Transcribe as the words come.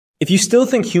If you still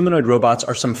think humanoid robots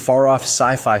are some far-off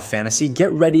sci-fi fantasy,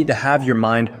 get ready to have your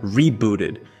mind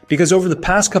rebooted. Because over the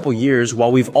past couple years,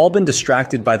 while we've all been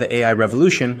distracted by the AI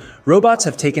revolution, robots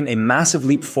have taken a massive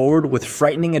leap forward with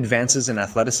frightening advances in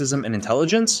athleticism and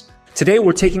intelligence. Today,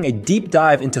 we're taking a deep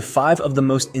dive into 5 of the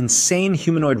most insane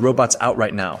humanoid robots out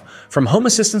right now. From home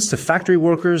assistants to factory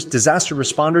workers, disaster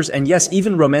responders, and yes,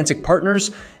 even romantic partners,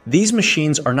 these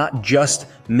machines are not just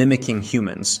mimicking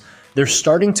humans. They're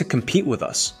starting to compete with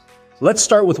us. Let's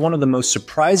start with one of the most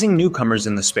surprising newcomers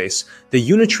in the space, the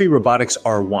Unitary Robotics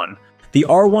R1. The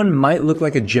R1 might look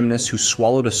like a gymnast who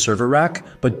swallowed a server rack,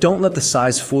 but don't let the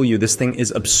size fool you, this thing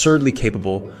is absurdly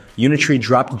capable. Unitary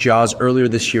dropped jaws earlier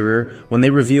this year when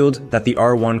they revealed that the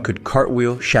R1 could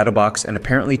cartwheel, shadowbox, and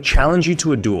apparently challenge you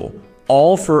to a duel.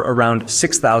 All for around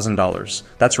 $6,000.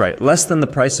 That's right, less than the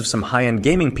price of some high-end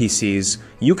gaming PCs,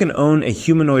 you can own a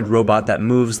humanoid robot that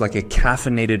moves like a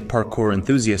caffeinated parkour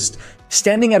enthusiast.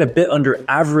 Standing at a bit under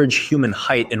average human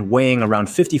height and weighing around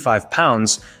 55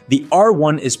 pounds, the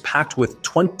R1 is packed with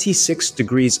 26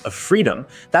 degrees of freedom.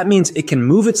 That means it can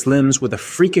move its limbs with a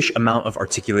freakish amount of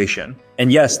articulation. And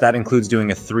yes, that includes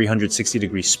doing a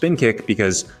 360-degree spin kick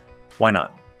because why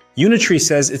not? Unitary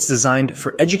says it's designed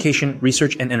for education,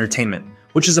 research, and entertainment,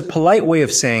 which is a polite way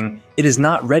of saying it is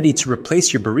not ready to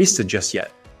replace your barista just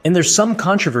yet. And there's some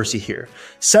controversy here.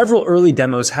 Several early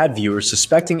demos had viewers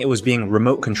suspecting it was being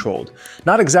remote controlled.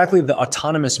 Not exactly the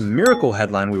autonomous miracle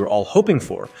headline we were all hoping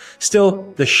for.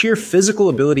 Still, the sheer physical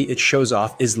ability it shows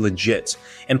off is legit,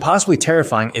 and possibly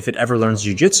terrifying if it ever learns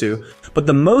jiu-jitsu, but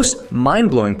the most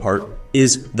mind-blowing part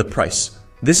is the price.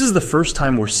 This is the first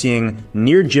time we're seeing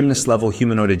near gymnast level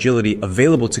humanoid agility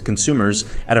available to consumers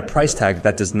at a price tag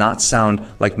that does not sound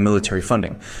like military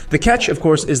funding. The catch, of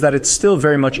course, is that it's still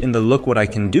very much in the look what I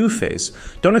can do phase.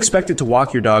 Don't expect it to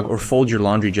walk your dog or fold your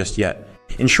laundry just yet.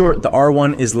 In short, the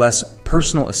R1 is less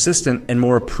personal assistant and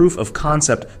more a proof of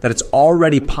concept that it's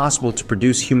already possible to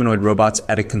produce humanoid robots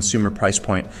at a consumer price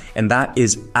point, and that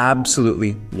is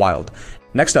absolutely wild.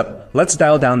 Next up, let's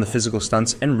dial down the physical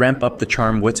stunts and ramp up the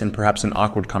charm, wits, and perhaps an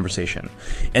awkward conversation.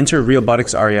 Enter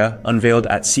Robotics Arya, unveiled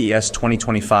at CES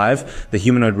 2025, the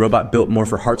humanoid robot built more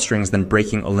for heartstrings than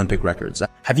breaking Olympic records.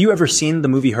 Have you ever seen the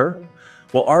movie Her?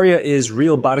 Well, Arya is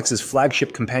Robotics'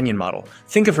 flagship companion model.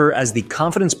 Think of her as the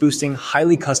confidence-boosting,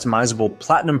 highly customizable,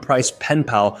 platinum-priced pen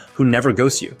pal who never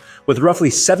ghosts you. With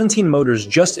roughly 17 motors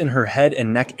just in her head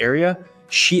and neck area,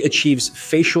 she achieves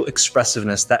facial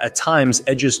expressiveness that at times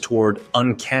edges toward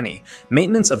uncanny.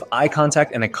 Maintenance of eye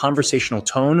contact and a conversational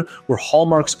tone were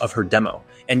hallmarks of her demo.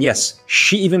 And yes,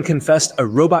 she even confessed a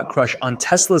robot crush on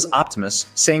Tesla's Optimus,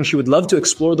 saying she would love to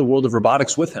explore the world of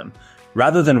robotics with him.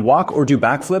 Rather than walk or do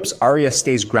backflips, Arya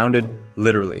stays grounded,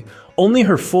 literally. Only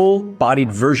her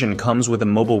full-bodied version comes with a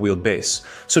mobile wheeled base.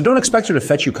 So don't expect her to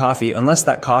fetch you coffee unless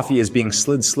that coffee is being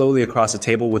slid slowly across a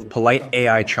table with polite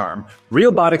AI charm.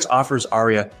 Robotics offers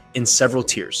Arya in several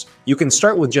tiers. You can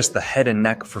start with just the head and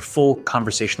neck for full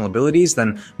conversational abilities,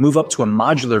 then move up to a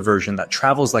modular version that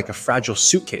travels like a fragile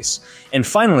suitcase. And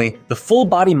finally, the full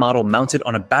body model mounted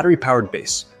on a battery-powered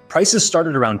base. Prices start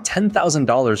at around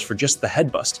 $10,000 for just the head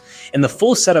bust, and the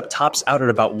full setup tops out at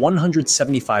about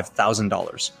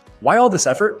 $175,000. Why all this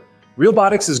effort?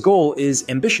 Robotics' goal is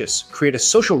ambitious: create a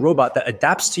social robot that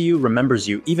adapts to you, remembers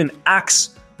you, even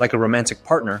acts like a romantic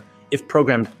partner if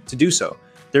programmed to do so.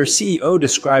 Their CEO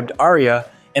described Arya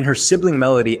and her sibling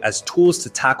Melody as tools to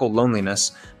tackle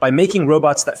loneliness by making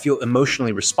robots that feel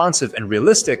emotionally responsive and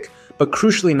realistic, but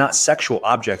crucially not sexual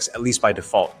objects, at least by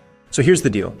default. So here's the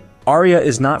deal. Arya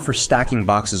is not for stacking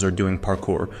boxes or doing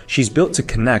parkour. She's built to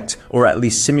connect, or at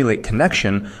least simulate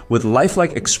connection, with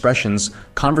lifelike expressions,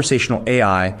 conversational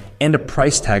AI, and a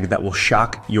price tag that will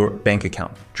shock your bank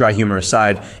account. Dry humor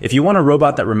aside, if you want a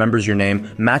robot that remembers your name,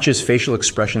 matches facial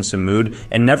expressions to mood,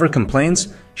 and never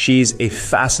complains, she's a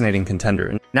fascinating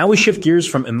contender. Now we shift gears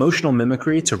from emotional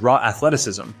mimicry to raw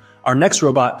athleticism. Our next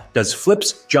robot does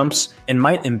flips, jumps, and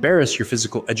might embarrass your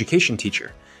physical education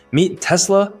teacher. Meet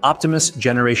Tesla Optimus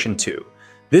Generation 2.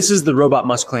 This is the robot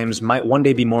Musk claims might one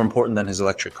day be more important than his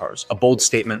electric cars. A bold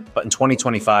statement, but in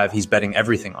 2025, he's betting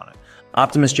everything on it.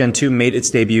 Optimus Gen 2 made its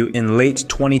debut in late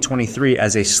 2023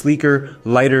 as a sleeker,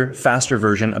 lighter, faster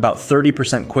version, about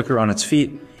 30% quicker on its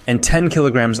feet, and 10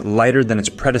 kilograms lighter than its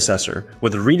predecessor,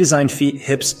 with redesigned feet,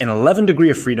 hips, and 11 degree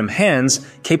of freedom hands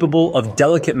capable of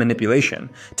delicate manipulation.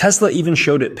 Tesla even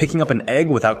showed it picking up an egg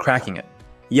without cracking it.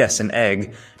 Yes, an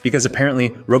egg, because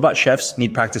apparently robot chefs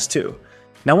need practice too.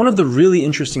 Now, one of the really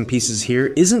interesting pieces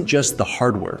here isn't just the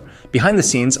hardware. Behind the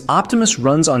scenes, Optimus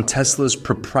runs on Tesla's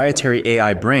proprietary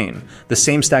AI brain, the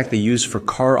same stack they use for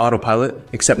car autopilot,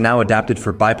 except now adapted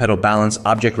for bipedal balance,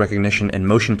 object recognition, and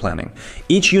motion planning.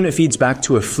 Each unit feeds back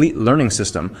to a fleet learning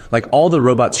system, like all the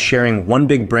robots sharing one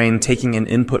big brain taking in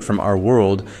input from our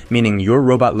world, meaning your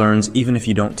robot learns even if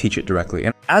you don't teach it directly.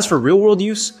 And as for real-world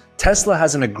use, Tesla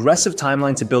has an aggressive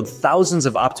timeline to build thousands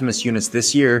of Optimus units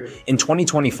this year in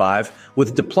 2025,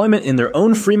 with deployment in their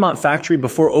own Fremont factory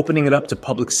before opening it up to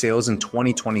public sales in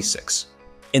 2026.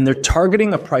 And they're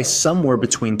targeting a price somewhere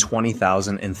between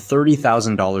 $20,000 and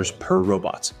 $30,000 per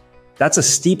robot. That's a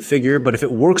steep figure, but if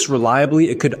it works reliably,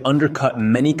 it could undercut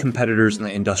many competitors in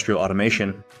the industrial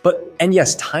automation. And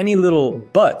yes, tiny little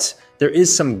but, there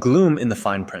is some gloom in the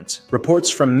fine print. Reports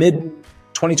from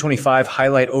mid-2025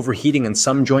 highlight overheating in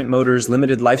some joint motors,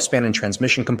 limited lifespan in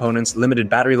transmission components, limited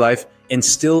battery life, and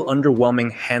still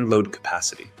underwhelming hand load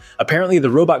capacity. Apparently, the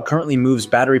robot currently moves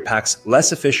battery packs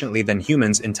less efficiently than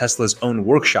humans in Tesla's own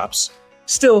workshops.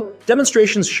 Still,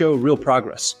 demonstrations show real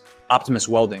progress. Optimus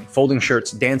welding, folding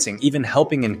shirts, dancing, even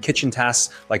helping in kitchen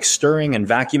tasks like stirring and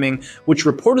vacuuming, which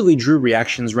reportedly drew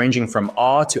reactions ranging from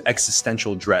awe to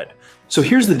existential dread. So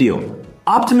here's the deal.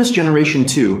 Optimus Generation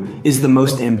 2 is the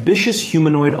most ambitious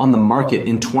humanoid on the market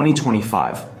in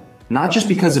 2025. Not just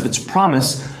because of its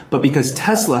promise, but because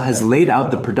Tesla has laid out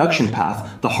the production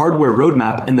path, the hardware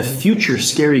roadmap, and the future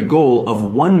scary goal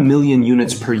of 1 million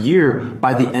units per year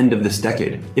by the end of this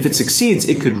decade. If it succeeds,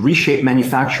 it could reshape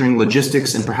manufacturing,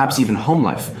 logistics, and perhaps even home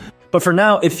life. But for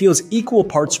now, it feels equal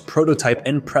parts prototype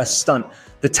and press stunt.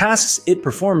 The tasks it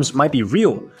performs might be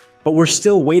real, but we're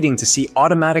still waiting to see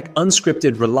automatic,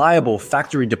 unscripted, reliable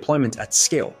factory deployment at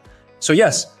scale. So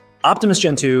yes, Optimus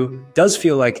Gen 2 does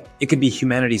feel like it could be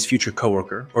humanity's future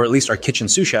coworker, or at least our kitchen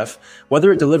sous chef.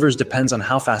 Whether it delivers depends on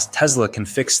how fast Tesla can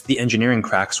fix the engineering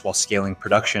cracks while scaling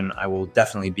production. I will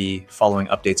definitely be following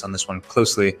updates on this one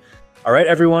closely. All right,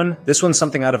 everyone, this one's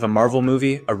something out of a Marvel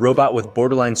movie, a robot with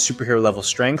borderline superhero level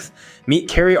strength.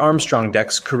 Meet Armstrong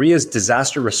Dex, Korea's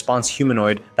disaster response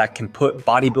humanoid that can put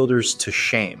bodybuilders to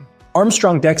shame.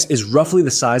 Armstrong Dex is roughly the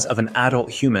size of an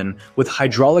adult human, with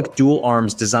hydraulic dual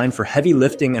arms designed for heavy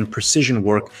lifting and precision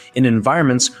work in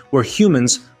environments where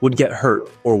humans would get hurt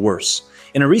or worse.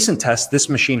 In a recent test, this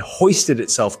machine hoisted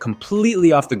itself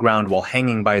completely off the ground while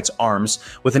hanging by its arms,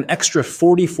 with an extra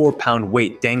 44-pound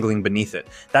weight dangling beneath it.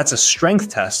 That's a strength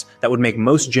test that would make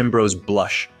most gym bros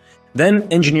blush.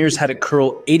 Then engineers had it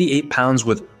curl 88 pounds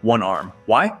with one arm.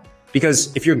 Why?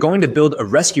 Because if you're going to build a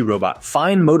rescue robot,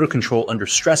 fine motor control under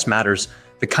stress matters,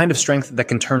 the kind of strength that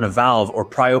can turn a valve or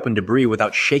pry open debris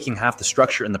without shaking half the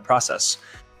structure in the process.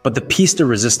 But the piece de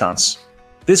resistance.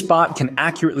 This bot can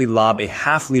accurately lob a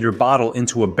half-liter bottle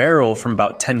into a barrel from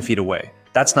about 10 feet away.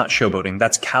 That's not showboating,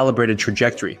 that's calibrated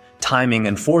trajectory, timing,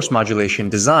 and force modulation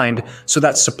designed so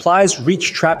that supplies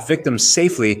reach trapped victims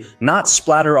safely, not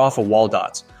splatter off a wall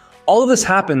dot. All of this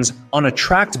happens on a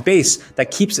tracked base that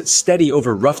keeps it steady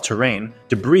over rough terrain,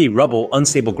 debris, rubble,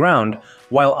 unstable ground,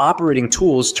 while operating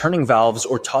tools, turning valves,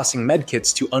 or tossing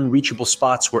medkits to unreachable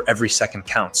spots where every second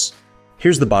counts.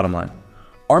 Here's the bottom line.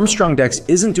 Armstrong Dex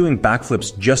isn't doing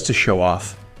backflips just to show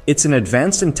off. It's an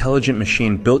advanced intelligent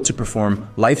machine built to perform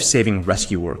life-saving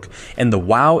rescue work, and the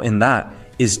wow in that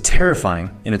is terrifying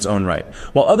in its own right.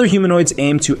 While other humanoids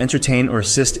aim to entertain or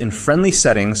assist in friendly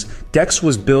settings, Dex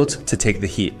was built to take the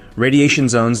heat. Radiation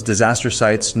zones, disaster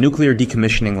sites, nuclear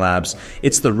decommissioning labs.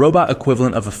 It's the robot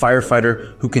equivalent of a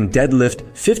firefighter who can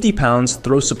deadlift 50 pounds,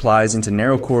 throw supplies into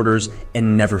narrow corridors,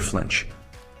 and never flinch.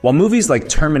 While movies like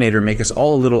Terminator make us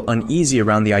all a little uneasy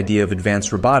around the idea of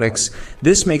advanced robotics,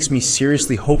 this makes me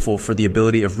seriously hopeful for the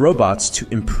ability of robots to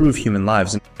improve human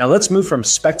lives. Now let's move from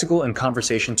spectacle and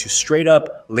conversation to straight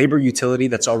up labor utility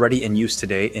that's already in use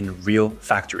today in real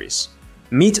factories.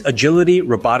 Meet Agility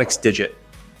Robotics Digit.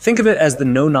 Think of it as the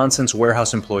no-nonsense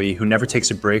warehouse employee who never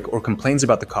takes a break or complains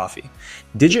about the coffee.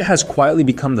 Digit has quietly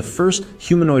become the first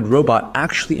humanoid robot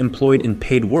actually employed in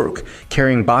paid work,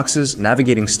 carrying boxes,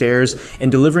 navigating stairs,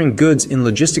 and delivering goods in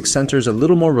logistics centers a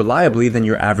little more reliably than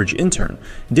your average intern.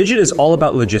 Digit is all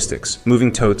about logistics,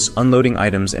 moving totes, unloading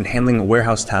items, and handling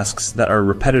warehouse tasks that are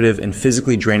repetitive and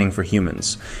physically draining for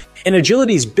humans. And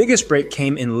Agility's biggest break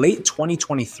came in late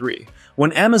 2023,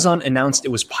 when Amazon announced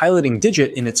it was piloting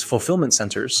Digit in its fulfillment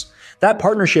centers. That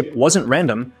partnership wasn't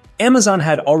random. Amazon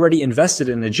had already invested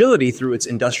in Agility through its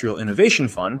Industrial Innovation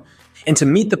Fund, and to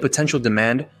meet the potential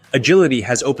demand, Agility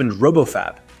has opened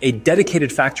RoboFab, a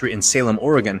dedicated factory in Salem,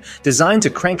 Oregon, designed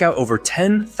to crank out over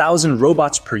 10,000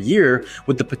 robots per year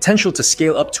with the potential to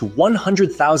scale up to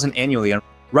 100,000 annually.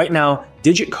 Right now,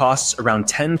 Digit costs around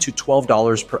 $10 to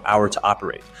 $12 per hour to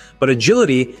operate, but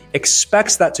Agility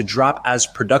expects that to drop as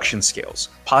production scales,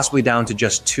 possibly down to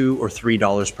just $2 or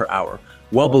 $3 per hour,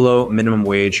 well below minimum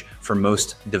wage for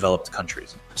most developed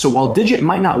countries. So while Digit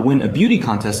might not win a beauty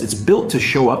contest, it's built to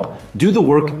show up, do the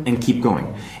work, and keep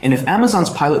going. And if Amazon's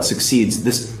Pilot succeeds,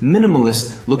 this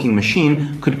minimalist-looking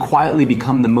machine could quietly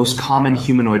become the most common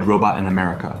humanoid robot in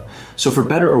America. So for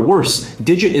better or worse,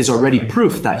 Digit is already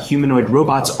proof that humanoid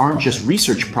robots aren't just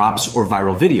research props or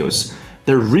viral videos.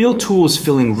 They're real tools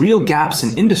filling real gaps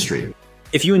in industry.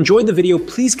 If you enjoyed the video,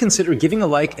 please consider giving a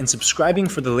like and subscribing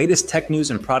for the latest tech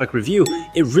news and product review.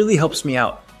 It really helps me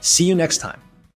out. See you next time.